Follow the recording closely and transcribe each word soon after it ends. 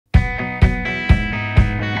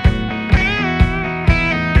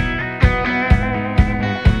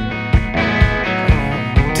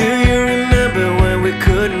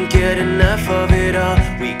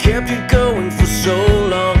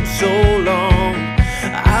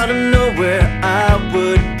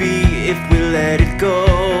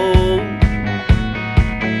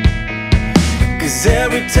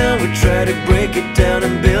try to break it down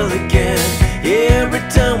and build again. Yeah, every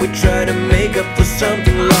time we try to make up for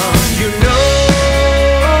something lost. You know,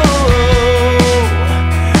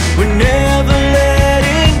 we're never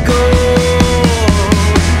letting go.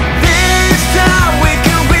 This time we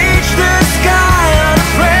can reach the sky. On a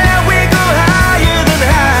prayer we go higher than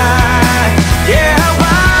high. Yeah,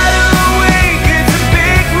 wide awake, it's a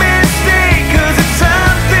big mistake, 'cause it's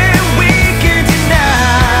something we can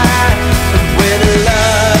deny. But with a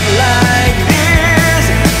love like this,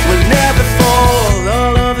 we'll never fall.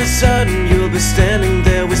 All of a sudden you'll be standing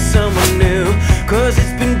there with someone new, 'cause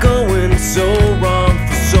it's been going so wrong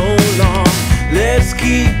for so long. Let's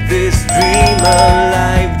keep this dream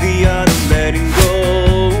alive, the art of letting go.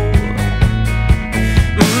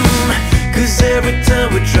 'Cause every time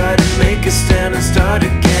we try to make a stand and start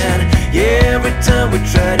again, yeah, every time we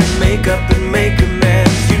try to make up and make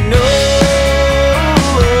amends, you know,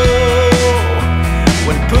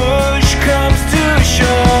 when push comes to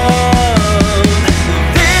shove,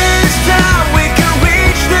 this time we can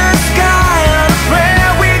reach the sky. On a prayer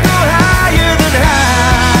we go higher than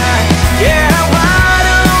high. Yeah, wide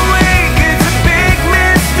awake, it's a big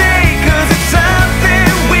mistake, 'cause it's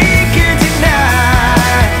something we can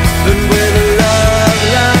deny. But with a love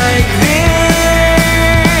like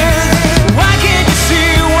this, why can't you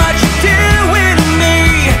see what you're doing to me?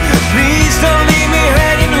 Please don't leave me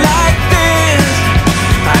hanging like this.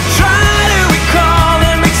 I try to recall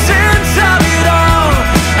and make sense of it all.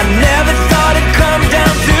 I never thought it'd come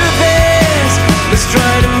down to this. Let's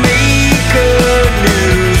try to make a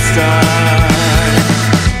new start.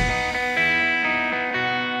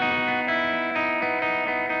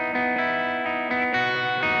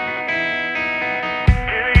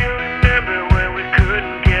 Do you remember when we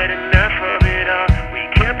couldn't get enough of it all? We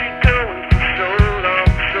kept it going for so long,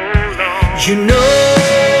 so long. You know,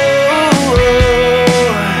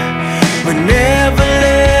 we're never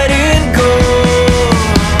letting go.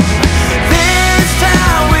 This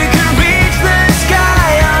time we can reach the sky.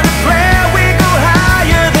 On a prayer we go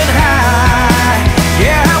higher than high.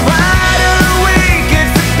 Yeah, wide awake,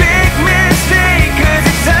 it's a big mistake, 'cause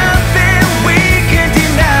it's something we can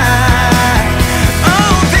deny.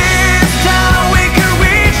 Oh, this time we can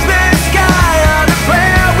reach the sky. On a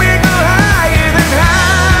prayer we go higher than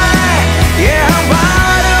high. Yeah,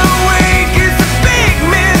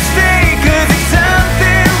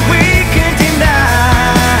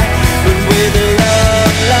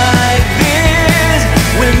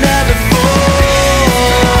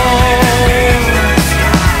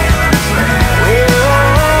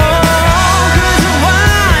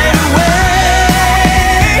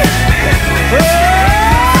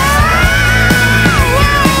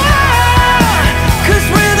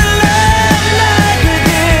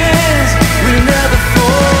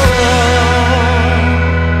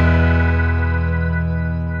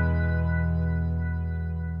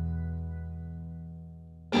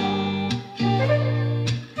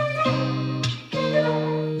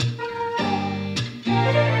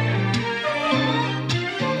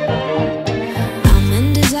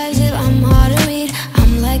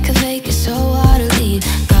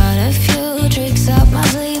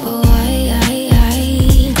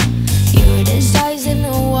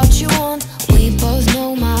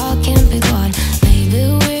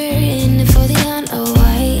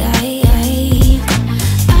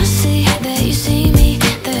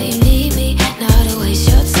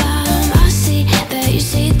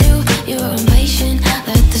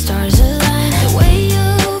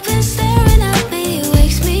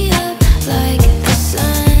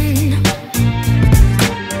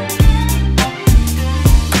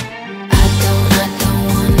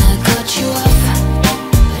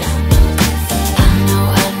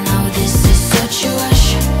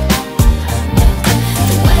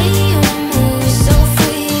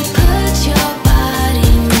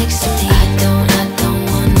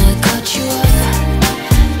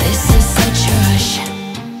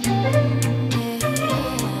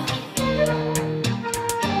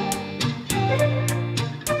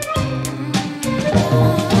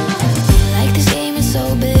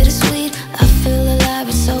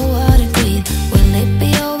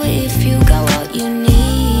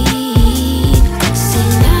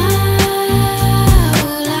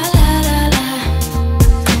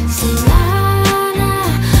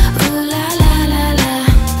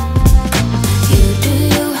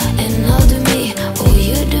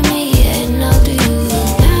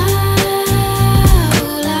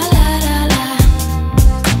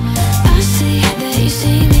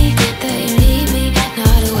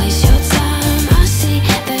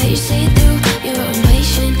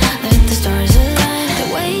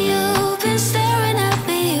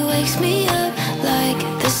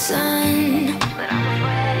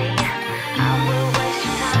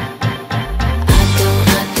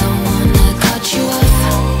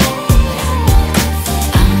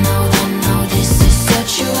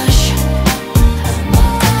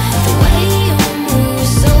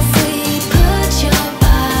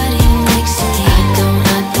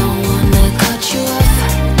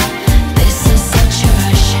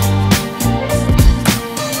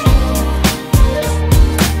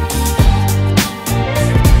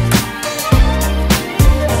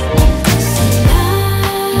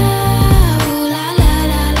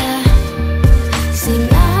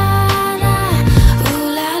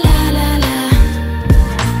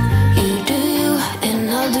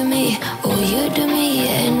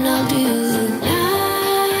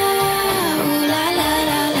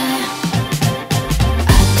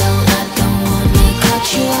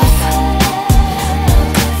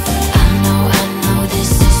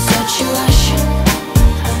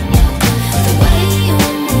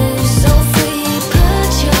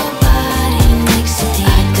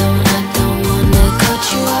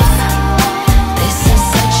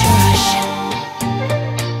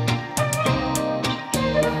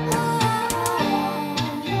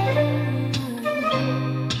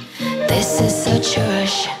 is such a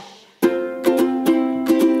rush.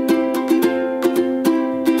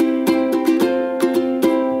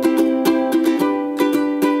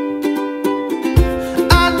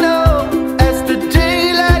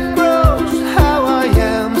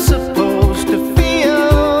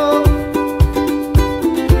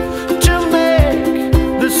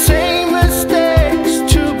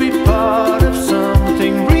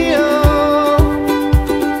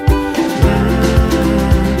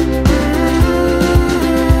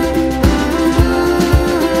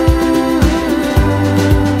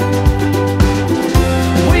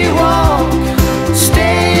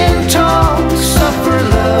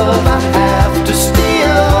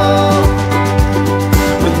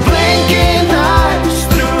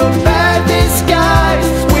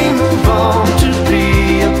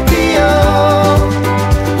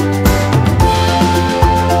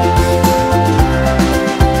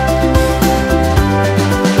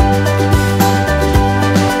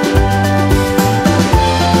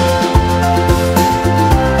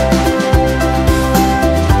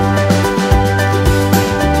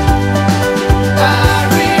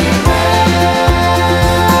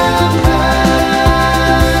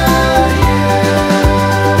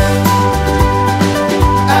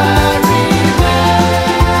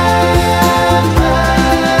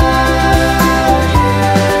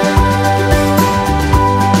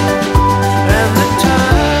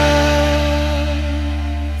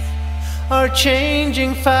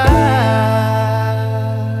 Changing fast.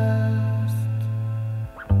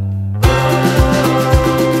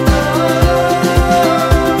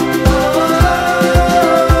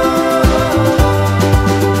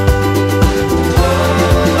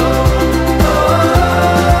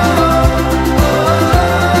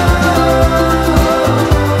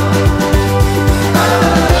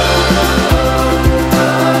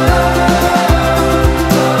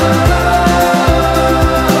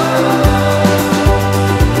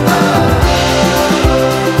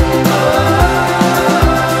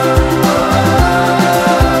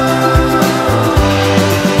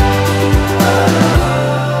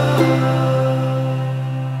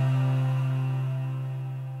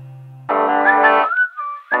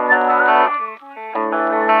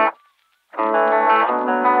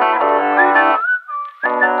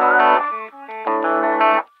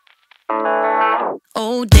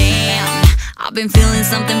 Oh damn, I've been feeling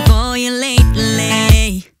something for you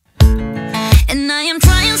lately, and I am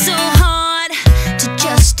trying so hard to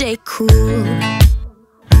just stay cool.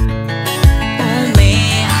 Oh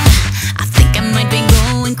man, I think I might be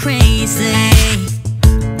going crazy,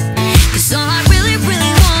 'cause all I really,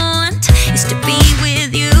 really want is to be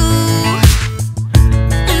with you.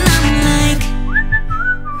 And I'm like,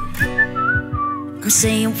 I'm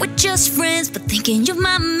saying we're just friends, but thinking you're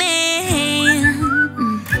my man.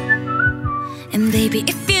 And baby,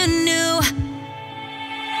 if you knew,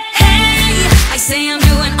 hey, I say I'm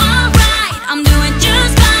doing alright, I'm doing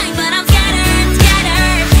just fine, but I'm scattered,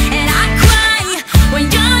 and I cry when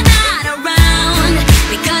you're not around,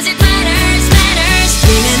 because it matters,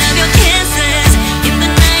 dreaming of your kisses in the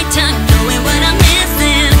nighttime, knowing what I'm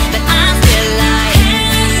missing, but I'm still like,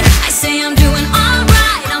 hey, I say I'm doing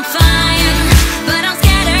alright, I'm fine, but I'm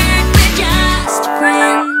scattered, we're just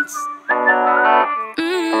friends.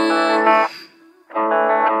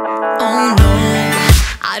 Oh no,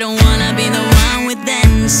 I don't wanna be the one with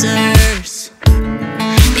answers,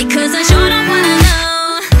 because I sure don't wanna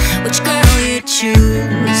know which girl you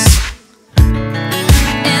choose.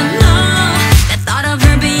 And no, the thought of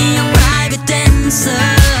her being a private dancer,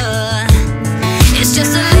 it's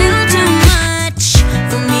just a little too much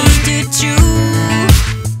for me to chew.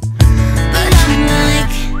 But I'm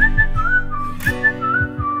like,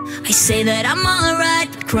 I say that I'm alright,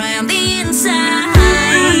 but cry on the inside.